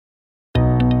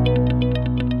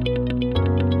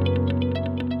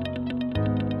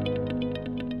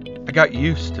I got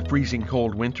used to freezing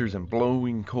cold winters and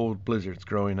blowing cold blizzards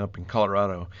growing up in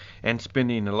Colorado and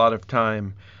spending a lot of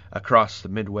time across the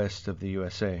Midwest of the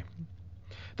USA.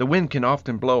 The wind can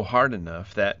often blow hard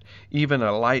enough that even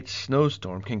a light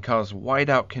snowstorm can cause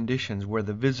whiteout conditions where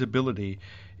the visibility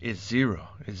is zero,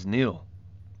 is nil.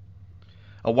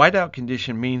 A whiteout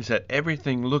condition means that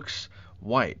everything looks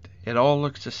white. It all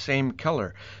looks the same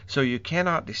color, so you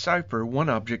cannot decipher one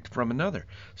object from another.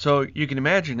 So you can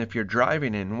imagine if you're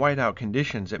driving in whiteout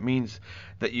conditions, it means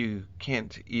that you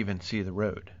can't even see the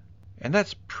road. And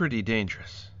that's pretty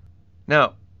dangerous.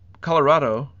 Now,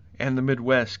 Colorado and the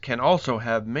Midwest can also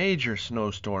have major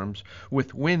snowstorms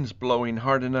with winds blowing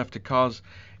hard enough to cause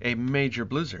a major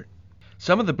blizzard.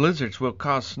 Some of the blizzards will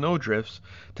cause snowdrifts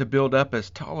to build up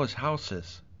as tall as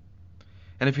houses.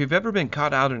 And if you've ever been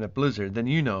caught out in a blizzard, then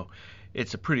you know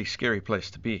it's a pretty scary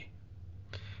place to be.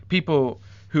 People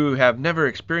who have never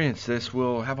experienced this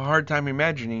will have a hard time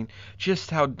imagining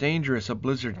just how dangerous a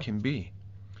blizzard can be.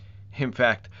 In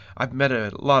fact, I've met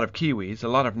a lot of Kiwis, a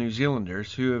lot of New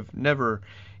Zealanders who have never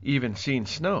even seen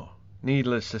snow,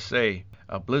 needless to say,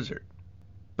 a blizzard.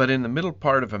 But in the middle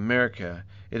part of America,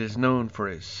 it is known for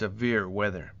its severe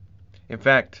weather. In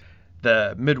fact,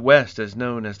 the Midwest is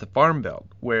known as the Farm Belt,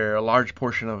 where a large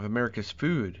portion of America's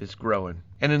food is grown.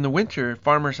 And in the winter,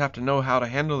 farmers have to know how to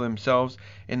handle themselves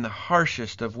in the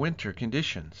harshest of winter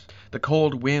conditions. The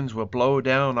cold winds will blow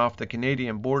down off the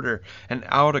Canadian border and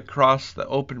out across the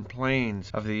open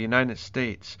plains of the United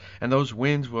States. And those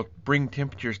winds will bring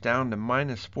temperatures down to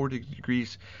minus 40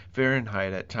 degrees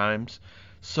Fahrenheit at times,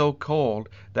 so cold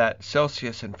that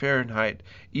Celsius and Fahrenheit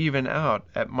even out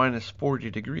at minus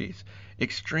 40 degrees.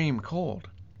 Extreme cold.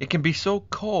 It can be so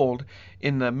cold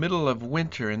in the middle of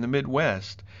winter in the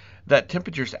Midwest that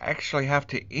temperatures actually have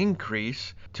to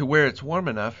increase to where it's warm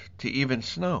enough to even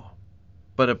snow.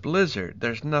 But a blizzard,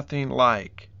 there's nothing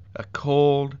like a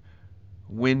cold,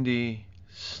 windy,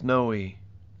 snowy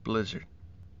blizzard.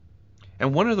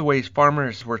 And one of the ways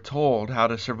farmers were told how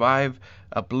to survive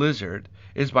a blizzard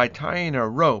is by tying a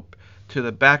rope to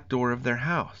the back door of their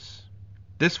house.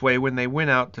 This way, when they went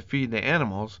out to feed the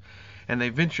animals and they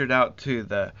ventured out to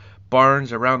the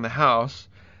barns around the house,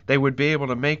 they would be able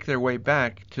to make their way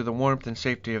back to the warmth and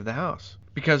safety of the house.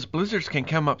 Because blizzards can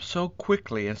come up so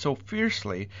quickly and so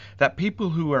fiercely that people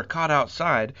who are caught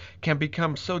outside can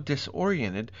become so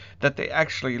disoriented that they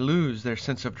actually lose their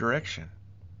sense of direction.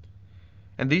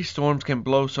 And these storms can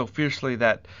blow so fiercely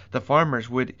that the farmers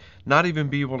would not even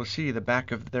be able to see the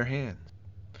back of their hands.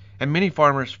 And many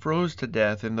farmers froze to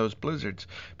death in those blizzards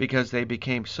because they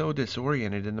became so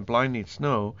disoriented in the blinding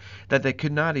snow that they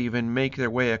could not even make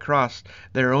their way across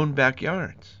their own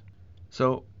backyards.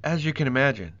 So, as you can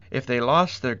imagine, if they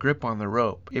lost their grip on the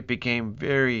rope, it became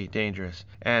very dangerous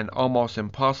and almost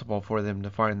impossible for them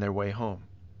to find their way home.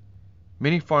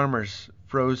 Many farmers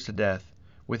froze to death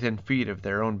within feet of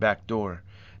their own back door,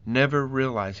 never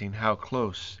realizing how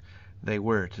close they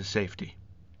were to safety.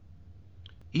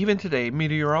 Even today,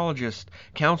 meteorologists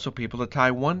counsel people to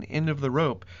tie one end of the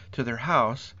rope to their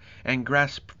house and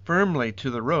grasp firmly to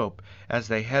the rope as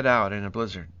they head out in a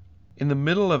blizzard. In the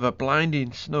middle of a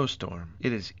blinding snowstorm,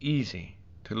 it is easy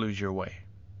to lose your way.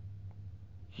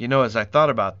 As I thought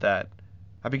about that,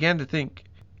 I began to think,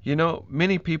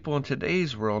 many people in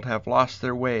today's world have lost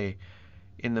their way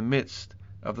in the midst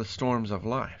of the storms of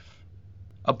life.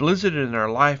 A blizzard in our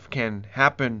life can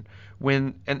happen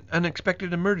when an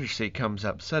unexpected emergency comes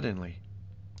up suddenly.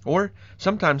 Or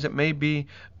sometimes it may be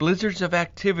blizzards of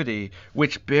activity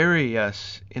which bury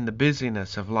us in the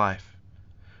busyness of life.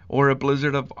 Or a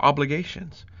blizzard of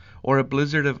obligations. Or a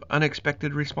blizzard of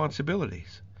unexpected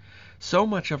responsibilities. So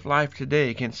much of life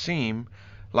today can seem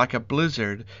like a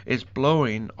blizzard is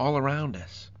blowing all around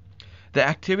us. The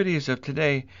activities of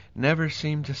today never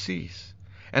seem to cease.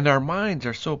 And our minds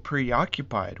are so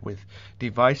preoccupied with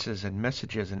devices and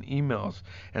messages and emails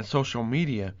and social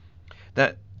media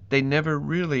that they never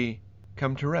really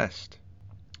come to rest.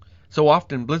 So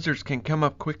often blizzards can come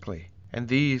up quickly, and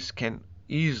these can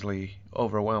easily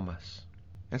overwhelm us.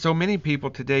 And so many people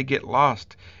today get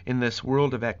lost in this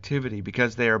world of activity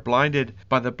because they are blinded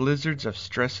by the blizzards of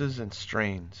stresses and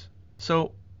strains.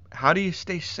 So how do you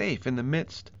stay safe in the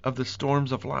midst of the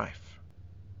storms of life?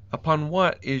 Upon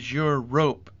what is your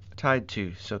rope tied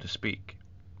to, so to speak?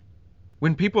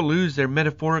 When people lose their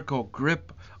metaphorical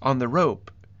grip on the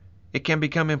rope, it can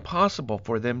become impossible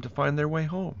for them to find their way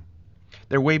home,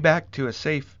 their way back to a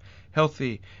safe,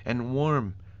 healthy, and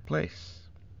warm place.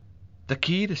 The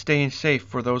key to staying safe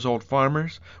for those old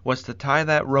farmers was to tie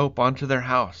that rope onto their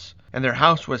house, and their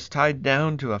house was tied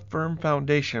down to a firm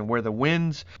foundation where the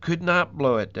winds could not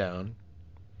blow it down.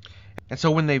 And so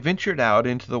when they ventured out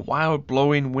into the wild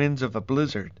blowing winds of a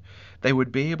blizzard, they would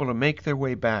be able to make their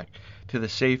way back to the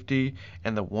safety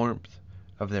and the warmth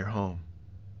of their home.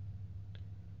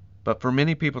 But for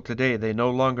many people today, they no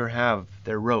longer have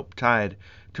their rope tied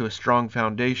to a strong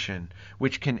foundation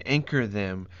which can anchor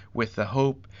them with the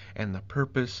hope and the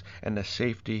purpose and the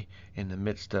safety in the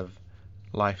midst of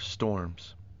life's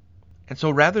storms. And so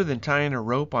rather than tying a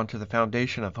rope onto the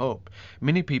foundation of hope,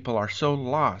 many people are so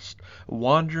lost,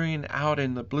 wandering out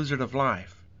in the blizzard of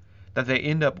life, that they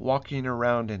end up walking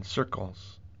around in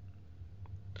circles.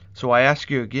 So I ask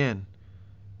you again,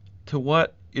 to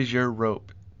what is your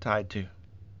rope tied to?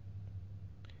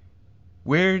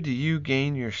 Where do you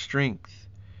gain your strength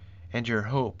and your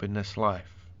hope in this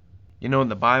life? You know, in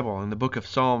the Bible, in the book of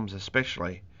Psalms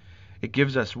especially, it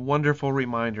gives us wonderful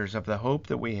reminders of the hope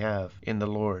that we have in the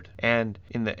Lord and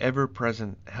in the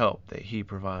ever-present help that He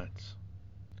provides.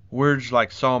 Words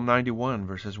like Psalm 91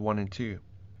 verses 1 and 2.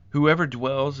 Whoever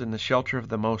dwells in the shelter of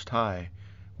the Most High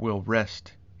will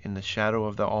rest in the shadow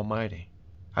of the Almighty.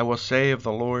 I will say of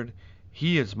the Lord,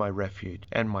 He is my refuge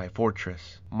and my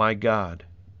fortress, my God,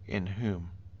 in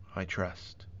whom I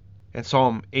trust. And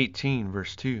Psalm 18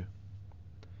 verse 2.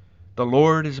 The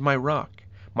Lord is my rock,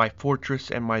 my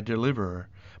fortress and my deliverer,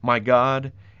 my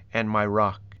God and my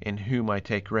rock, in whom I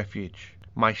take refuge,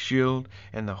 my shield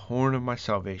and the horn of my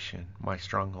salvation, my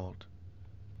stronghold.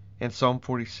 And Psalm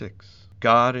 46.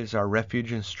 God is our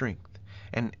refuge and strength,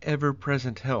 an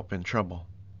ever-present help in trouble.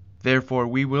 Therefore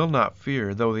we will not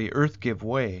fear, though the earth give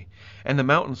way, and the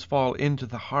mountains fall into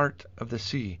the heart of the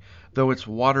sea, though its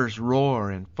waters roar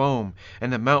and foam,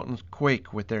 and the mountains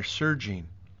quake with their surging,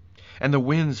 and the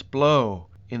winds blow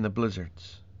in the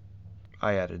blizzards.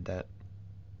 I added that.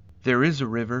 There is a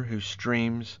river whose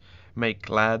streams make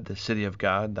glad the city of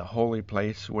God, the holy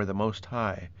place where the Most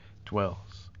High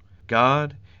dwells.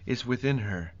 God is within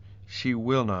her, she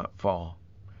will not fall.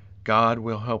 God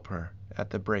will help her at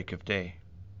the break of day.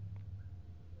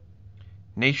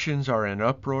 Nations are in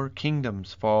uproar,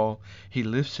 kingdoms fall. He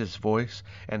lifts his voice,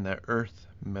 and the earth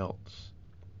melts.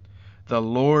 The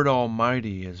Lord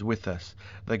Almighty is with us.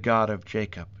 The God of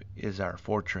Jacob is our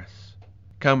fortress.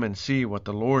 Come and see what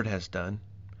the Lord has done,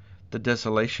 the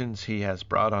desolations He has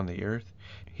brought on the earth.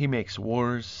 He makes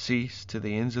wars cease to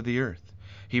the ends of the earth.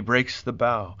 He breaks the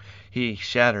bow. He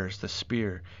shatters the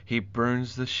spear. He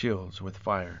burns the shields with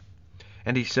fire.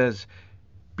 And He says,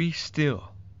 Be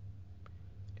still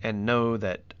and know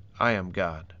that I am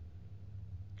God.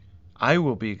 I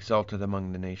will be exalted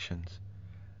among the nations.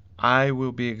 I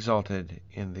will be exalted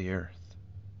in the earth.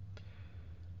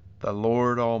 The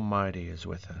Lord Almighty is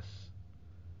with us.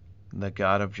 The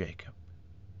God of Jacob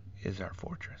is our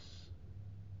fortress.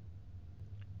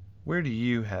 Where do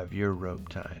you have your rope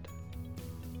tied?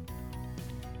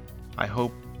 I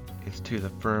hope it's to the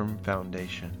firm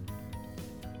foundation,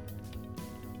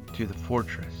 to the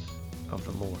fortress of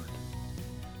the Lord.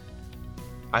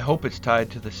 I hope it's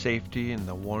tied to the safety and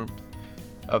the warmth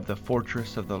of the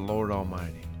fortress of the Lord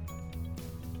Almighty,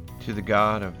 to the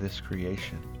God of this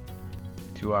creation,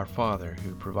 to our Father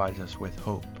who provides us with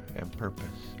hope and purpose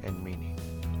and meaning.